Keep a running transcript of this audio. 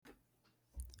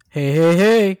Hey, hey,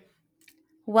 hey.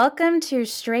 Welcome to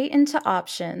Straight Into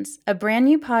Options, a brand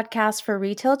new podcast for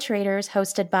retail traders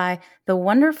hosted by the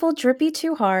wonderful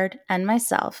Drippy2hard and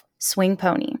myself, Swing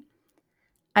Pony.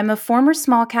 I'm a former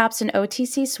small caps and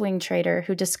OTC swing trader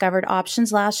who discovered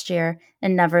options last year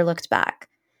and never looked back.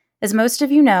 As most of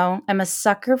you know, I'm a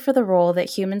sucker for the role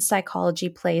that human psychology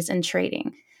plays in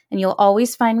trading, and you'll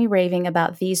always find me raving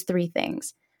about these three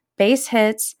things: base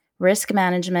hits, risk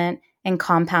management, and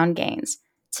compound gains.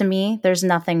 To me, there's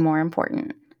nothing more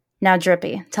important. Now,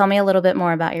 Drippy, tell me a little bit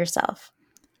more about yourself.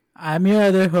 I'm your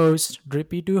other host,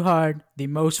 Drippy2hard, the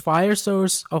most fire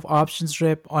source of options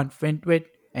drip on FinTwit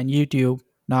and YouTube.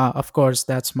 Now, of course,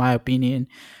 that's my opinion.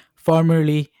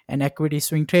 Formerly an equity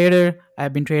swing trader,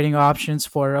 I've been trading options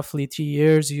for roughly 3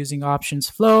 years using options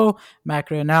flow,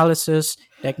 macro analysis,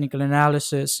 technical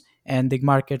analysis, and the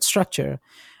market structure.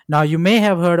 Now, you may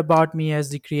have heard about me as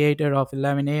the creator of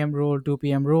 11 a.m. rule, 2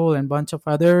 p.m. rule, and bunch of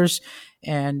others.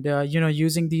 And,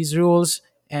 using these rules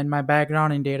and my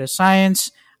background in data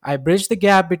science, I bridge the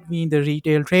gap between the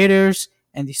retail traders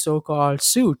and the so called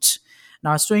suits.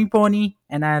 Now, Swing Pony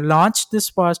and I launched this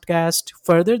podcast to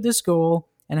further this goal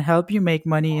and help you make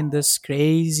money in this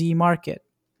crazy market.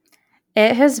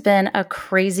 It has been a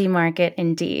crazy market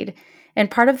indeed. And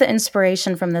part of the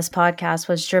inspiration from this podcast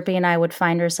was Drippy and I would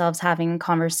find ourselves having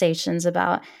conversations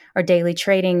about our daily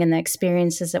trading and the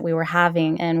experiences that we were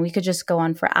having. And we could just go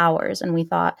on for hours. And we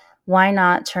thought, why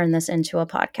not turn this into a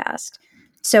podcast?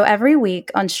 So every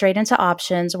week on Straight Into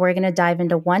Options, we're going to dive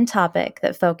into one topic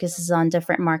that focuses on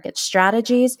different market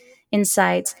strategies,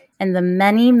 insights, and the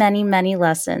many, many, many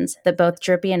lessons that both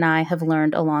Drippy and I have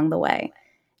learned along the way.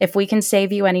 If we can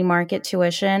save you any market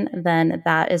tuition, then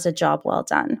that is a job well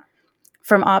done.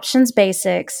 From options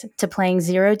basics to playing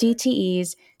zero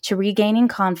DTEs to regaining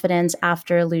confidence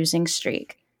after a losing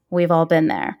streak, we've all been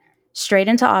there. Straight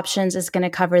Into Options is going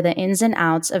to cover the ins and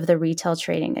outs of the retail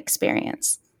trading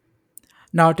experience.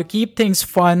 Now, to keep things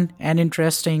fun and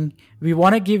interesting, we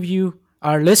want to give you,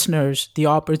 our listeners, the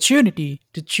opportunity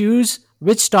to choose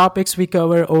which topics we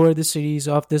cover over the series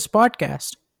of this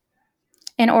podcast.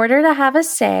 In order to have a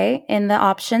say in the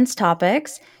options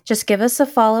topics, just give us a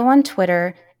follow on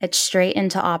Twitter at Straight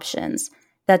Into Options.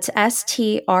 That's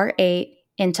STR8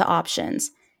 into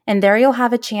Options. And there you'll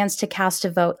have a chance to cast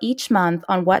a vote each month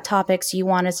on what topics you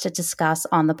want us to discuss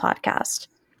on the podcast.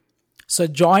 So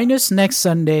join us next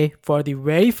Sunday for the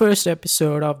very first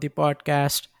episode of the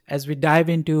podcast as we dive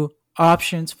into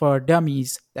options for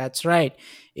dummies. That's right.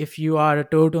 If you are a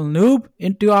total noob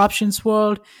into options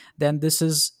world, then this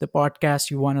is the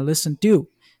podcast you want to listen to.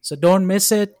 So don't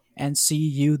miss it and see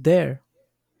you there.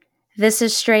 This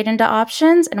is Straight Into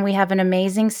Options, and we have an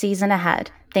amazing season ahead.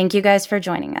 Thank you guys for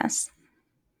joining us.